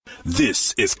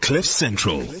This is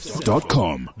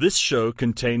CliffCentral.com. This show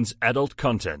contains adult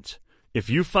content. If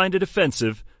you find it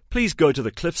offensive, please go to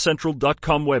the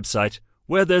CliffCentral.com website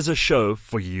where there's a show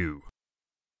for you.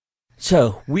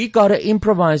 So, we got an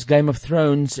improvised Game of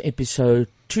Thrones episode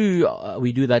 2.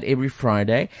 We do that every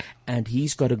Friday, and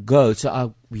he's got to go,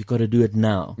 so we've got to do it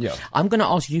now. Yeah. I'm going to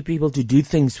ask you people to do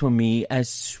things for me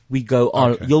as we go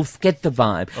on. Okay. You'll get the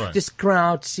vibe. All right. Just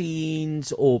crowd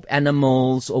scenes or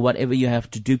animals or whatever you have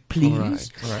to do,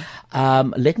 please. All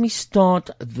right. Let me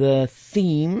start the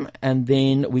theme, and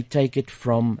then we take it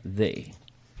from there.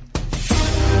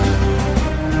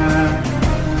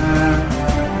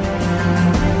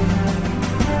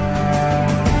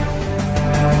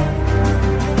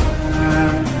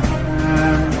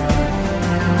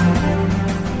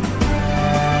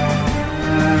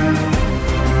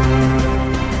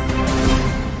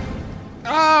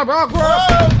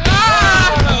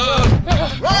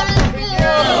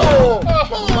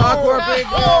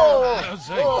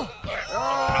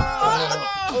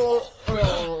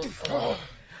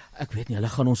 Ek weet nie, hulle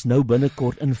gaan ons nou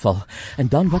binnekort inval. En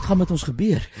dan, wat gaan met ons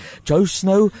gebeur? Joe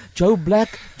Snow, Joe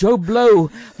Black, Joe Blow,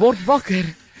 word wakker.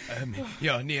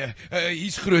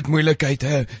 Hier's groot moeilikheid.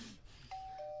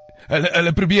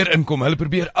 Hulle probeer inkom, hulle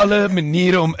probeer alle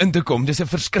maniere om in te kom. Dis 'n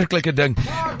verskriklike ding.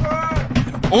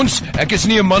 Ek is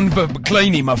nie 'n man beklei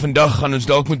nie, maar vandag gaan ons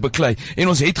dalk moet beklei. En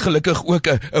ons het gelukkig ook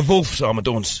 'n wolf saam met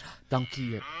ons.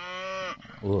 Dankie.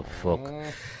 Oh, fuck.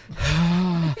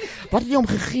 Wat het jy hom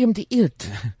gegee om te eet?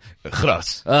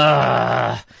 Gras.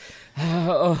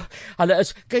 Hulle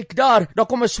is, kyk daar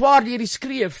kom 'n swaard deur die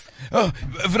skreef.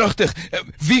 Wragtig,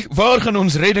 waar gaan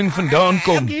ons redding vandaan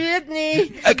kom? Ek weet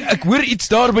nie. Ek hoor iets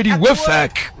daar by die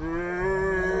hoofhek.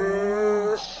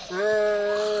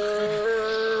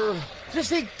 Dis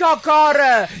die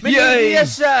takkare met die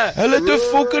reuse. Hulle het 'n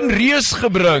fucking reus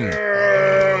gebring.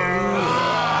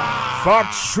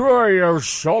 Vat so jou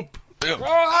sop.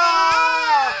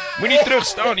 Moenie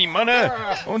terugstaan nie, manne.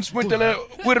 Ons moet hulle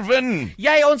oorwin.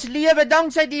 Jy, ons lewe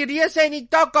danksy die reuse en die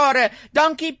takkare.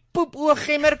 Dankie poep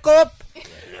ooggemmerkop.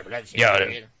 Ja,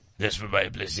 dis vir my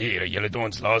plesier. Julle het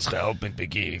ons laas gehelp met 'n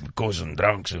bietjie kos en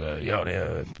drank, so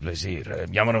plesier.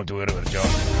 Jammer om te hoor oor John.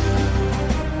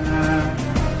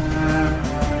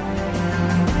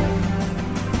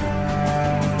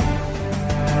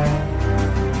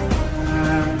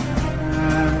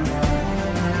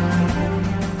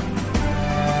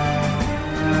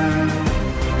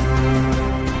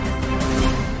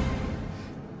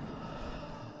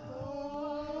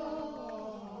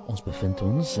 Ons bevind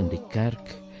ons in die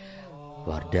kerk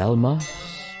waar Delmas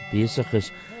besig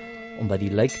is om by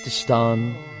die lijk te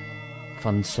staan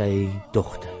van sy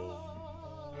dogter.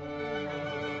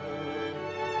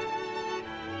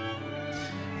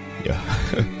 Ja,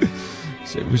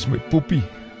 sy was my poppie,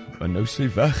 maar nou sy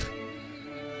weg.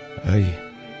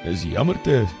 Is jammer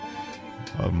te,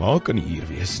 haar ma kan nie hier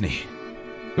wees nie.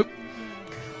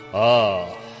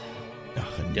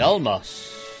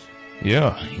 Delmas.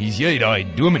 Ja, hier's jy daai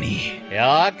dominee.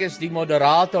 Ja, ek is die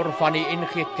moderator van die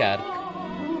NG Kerk.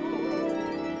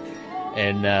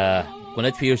 En ek wil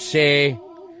net vir jou sê,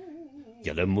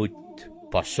 julle moet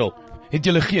pas op. Het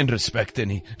julle geen respekte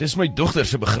nie? Dis my dogter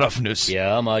se begrafnis.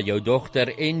 Ja, maar jou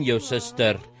dogter en jou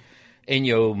suster en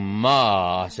jou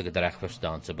ma, as ek dit reg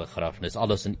verstaan, se begrafnis,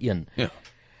 alles in een.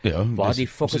 Ja, waar die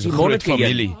fok is die groot monnikie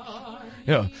familie.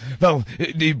 Ja, wel,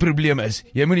 die probleem is,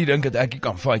 jy moet nie dink dat ek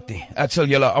kan fight nie. Ek sal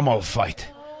julle almal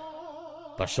fight.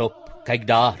 Pas op, kyk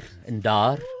daar, en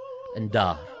daar, en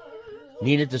daar.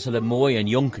 Nie net is hulle mooi en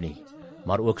jonk nie,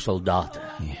 maar ook soldate.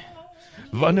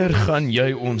 Wanneer gaan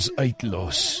jy ons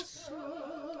uitlos?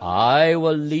 I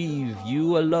will leave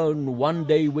you alone one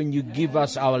day when you give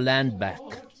us our land back.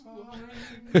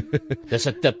 Dis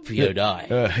 'n tip vir jou daai.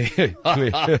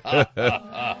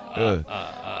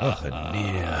 Ag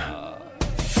nee.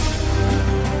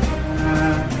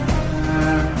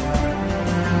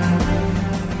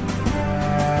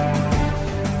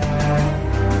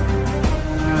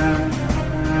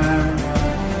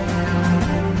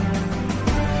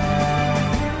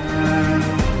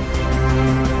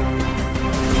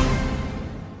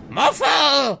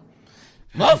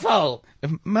 Moffel!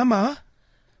 Mama?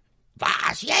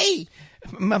 Waar is jy?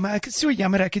 Mama, ek is so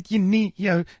jammer ek het jy nie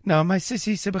jou na my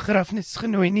sussie se begrafnis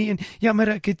genooi nie en jammer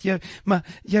ek het jou, maar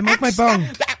jy maak my bang.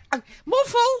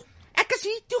 Moffel, ek is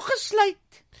hier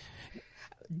toegesluit.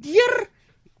 Deur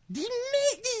die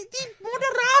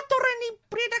moderator en die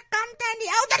predikante en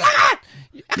die ouderlinge.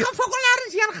 Ek gaan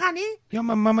fokkelaars hier gaan nie. Ja,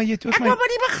 maar mama, jy het ook Ek wil by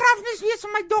die begrafnis wees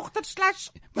van my dogter /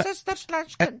 suster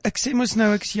 / kind. Ek sê mos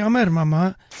nou ek's jammer,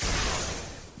 mama.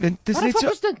 Want dis Wat net die so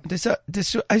fuck is dit? dis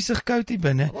so ysig koud hier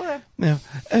binne. O, Ja.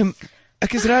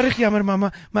 Ek is regtig jammer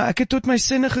mamma, maar ek het tot my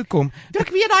sinne gekom. druk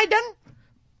weer daai ding.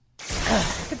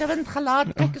 Ek het 'n wind gelaat,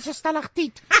 kyk, is 'n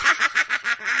stalagtiet.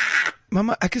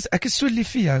 Mamma, ek is so lief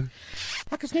vir jou.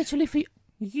 Ek is net so lief vir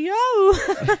jou.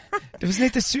 Dit was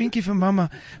net 'n swentjie vir mamma.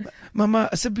 Mamma,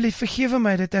 asseblief vergewe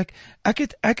my dat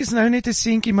ek is nou net 'n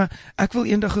seentjie, maar ek wil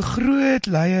eendag 'n groot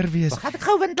leier wees. Gaan ek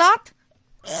gou wind laat?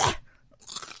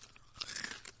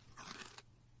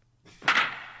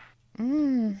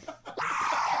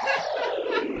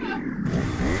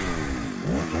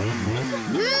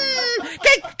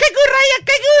 Kyk hoe ry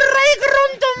ek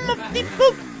rondom op die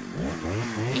poep.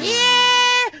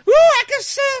 Ek is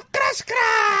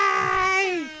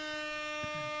kraskry.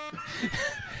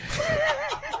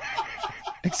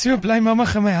 Ek so bly mamma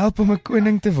gaan my help om 'n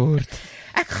koning te word.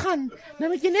 Ek gaan, nou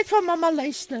moet jy net van mamma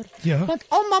luister. Ja. Want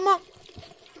al mamma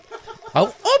hou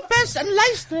op is en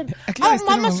luister. Ek Al luister,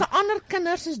 mamma mamma. se ander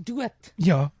kinders is dood.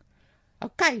 Ja,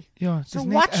 Okay. ja, dis So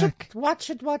net watch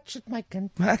it my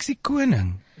kind. Maar ek's die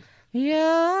koning.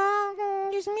 Ja,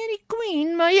 dis meer die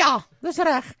queen, maar ja, dis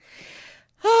reg.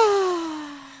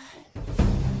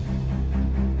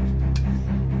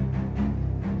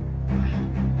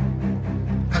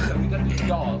 We gotta do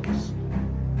dogs.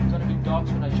 It's gonna be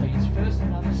dogs when I show you. It's first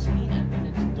another scene and then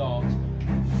it's dogs.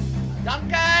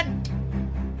 Duncan!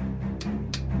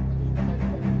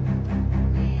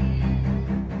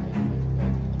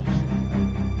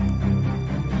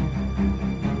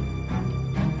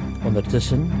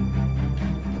 Ondertussen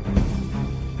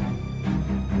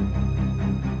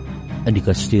in die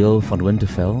kasteel van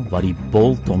Winterfell waar die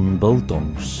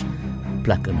Biltons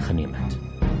plek ingeneem het.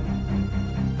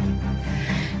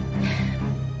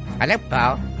 Hallo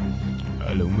pa,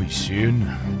 Hallo my seun.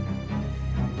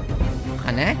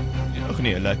 gaan hè? Ag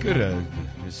nee, lekker.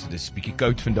 Dis bietjie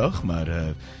koud vandag, maar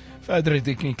verder het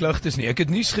ek nie klagtes nie. Ek het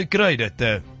nuus gekry dat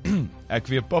ek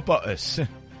weer pappa is.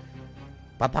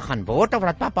 Papa gaan word of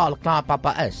dat papa al klaar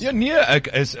papa is? Ja nee, ek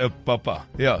is 'n pappa.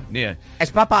 Ja, nee. Is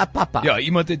papa 'n papa? Ja,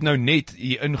 iemand het nou net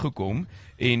hier ingekom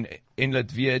en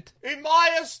laat weet. U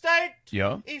Majesteit,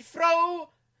 Ja. u vrou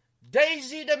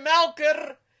Daisy de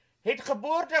Melker het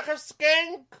geboorte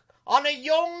geskenk aan 'n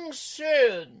jong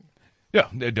seun. Ja,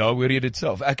 daar hoor jy dit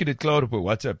self. Ek het dit klaar op 'n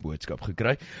WhatsApp boodskap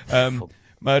gekry.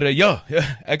 Maar ja,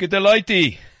 ek het 'n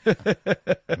laaitie.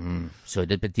 So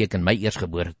dit beteken my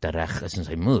eersgeboorte reg is in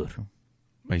sy moer.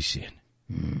 My seun.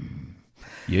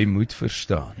 Jy moet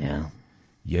verstaan. Ja.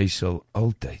 Jy sal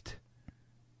altyd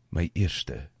my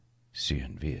eerste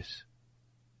seun wees.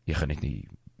 Jy gaan net nie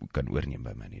kan oorneem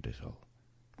by my nie, dis al.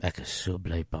 Ek is so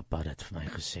bly papa het vir my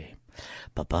gesê.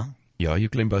 Papa, Ja, jy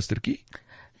klein bastertjie?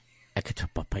 ek het vir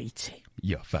papa iets sê.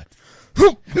 Ja, vat.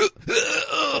 Dis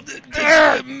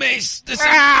 'n mes.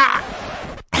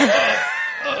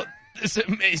 Dis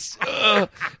 'n mes.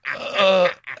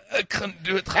 Ek gaan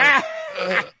doodgaan.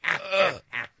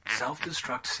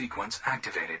 Self-destruct sequence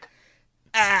activated.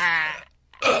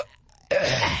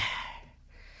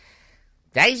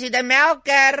 Daisy de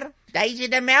Melker, Daisy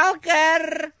de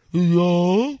Melker.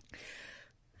 Ja,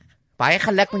 Baie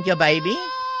geluk met jou baby.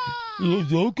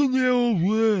 ja, kan jy al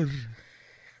hoor.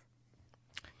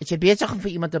 Is jy besig om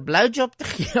vir iemand 'n blowjob te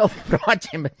gee of praat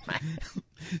jy met my?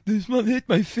 Dis maar net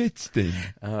my vetstem.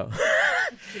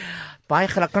 Baie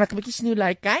geluk. Kan ek 'n bietjie snoei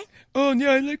lyk, hè? Oh nee,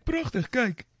 hy lyk pragtig,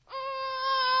 kyk.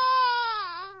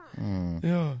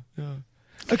 Ja, ja.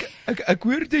 Ek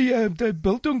hoor die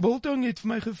Biltong het vir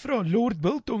my gevra, Lord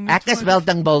Biltong. Ek is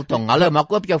Biltong. Hallo,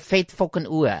 maak oop jou vet fucking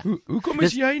oë. Hoekom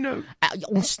is jy nou?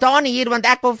 Ons staan hier want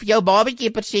ek wil vir jou babatjie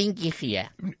 'n persentjie gee.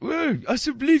 O,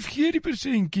 asseblief gee die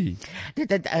persentjie.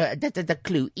 Dit is 'n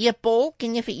klou. Epol,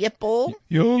 ken jy vir Epol?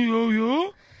 Ja.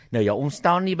 Nou ja, ons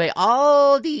staan hier by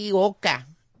al die hokke.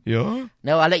 Ja.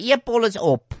 Nou hulle Epol is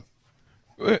op.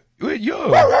 Ja.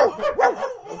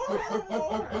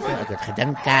 Ek het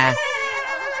gedink,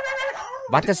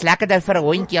 wat is lekkerder vir 'n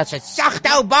hondjie as 'n sagte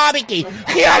ou babatjie?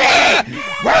 Gee hulle!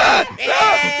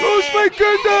 Los my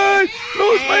kind uit!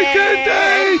 Los my kind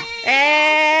uit!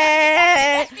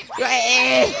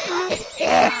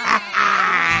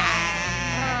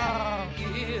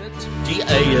 Die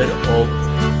eier op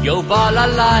jou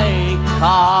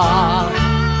balalaika.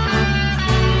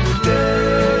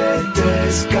 Dit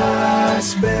is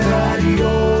Casper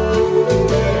Radio.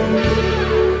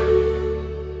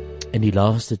 In die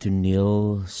laaste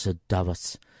toneel se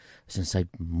Davos is in sy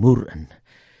moer in.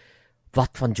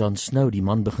 Wat van Jon Snow, die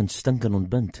man begin stink en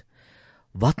ontbind.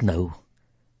 Wat nou?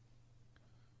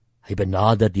 Hy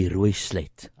benader die rooi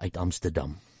slet uit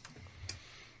Amsterdam.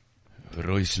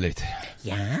 Rooi slet.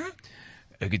 Ja?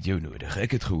 Ek het jou nodig.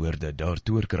 Ek het gehoor dat daar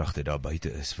toorkragte daar buite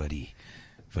is wat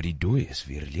die dooies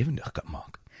weer lewendig kan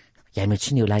maak. Jy moet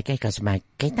sien hoe lyk ek as my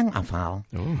ketting afhaal.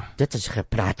 Dit is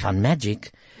gepraat van magic.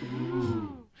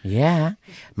 Ja,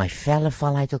 my velle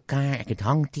val uit elkaar, ek het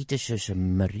hangtites soos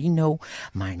 'n merino,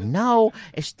 maar nou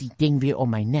is die ding weer om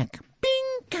my nek. Ping,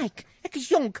 kyk, ek is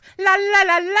jonk. La la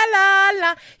la la la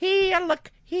la,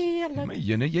 heerlik, heerlik. My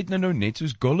jene, jy het nou net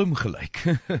soos Gollum gelyk.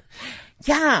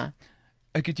 Ja,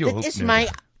 Ek het jou hulp dit is nodig. my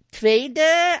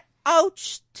tweede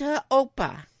oudste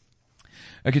oupa.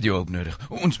 Ek het jou hulp nodig.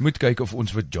 Ons moet kyk of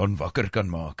ons vir John wakker kan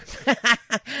maak.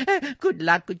 Good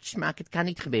luck, good smaak, het kan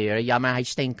nie gebeur, jammer, hy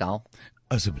stink al.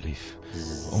 Asseblief,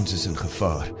 ons is in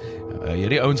gevaar.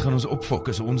 Hierdie ouens gaan ons opfok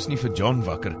as ons nie vir John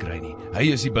wakker kry nie.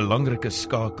 Hy is die belangrike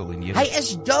skakel en Hy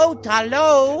is dood,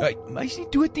 hallo. Hy is nie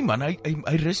dood nie man,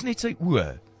 hy rus net sy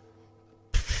oë.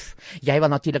 Jy wil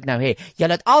natuurlik nou hê, jy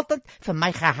het altyd vir my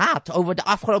gehaat oor die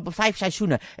afgelope 5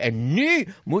 seisoene en nu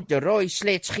moet die rooi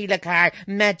slet skielik haar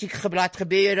magic geblad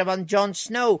gebeur van Jon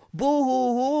Snow.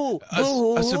 Boehoehoe,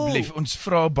 boehoehoe. Asseblief, ons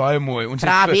vra baie mooi. Ons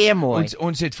Vra weer mooi.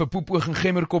 Ons het vir Poepoog en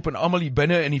Gemmerkop en almal hier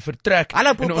binne in die vertrek.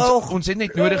 Hallo, en Poepoog. ons het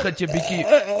net nodig dat jy bietjie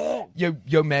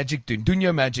jou magic doen. Doen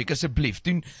jou magic asseblief.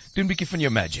 Doen bietjie van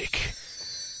jou magic.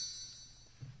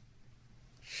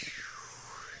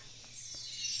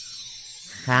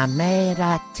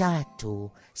 Kamera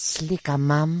tatu, slikka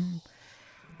mam,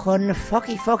 kon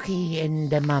fokkie in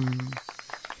de mam.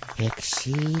 Ik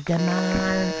zie de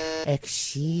maan, ik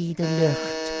zie de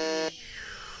lucht.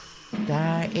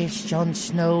 Daar is Jon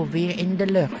Snow weer in de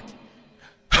lucht.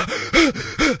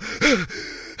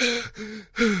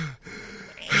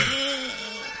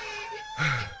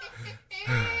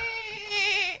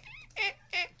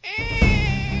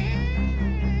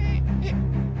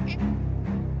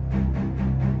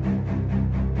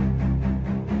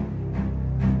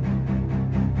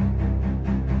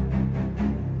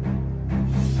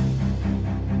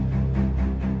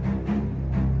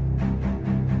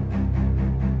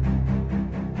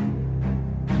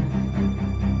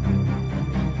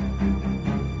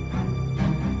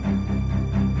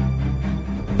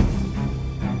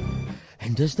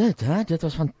 Dis dit, hè? Dit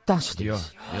was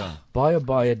fantasties. Ja.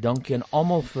 Baie dankie aan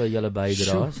almal vir julle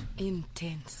bydraes.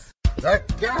 Intense. The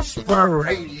Casper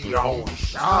Radio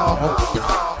Show.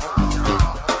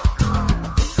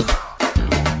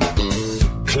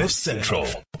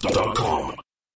 CliffCentral.com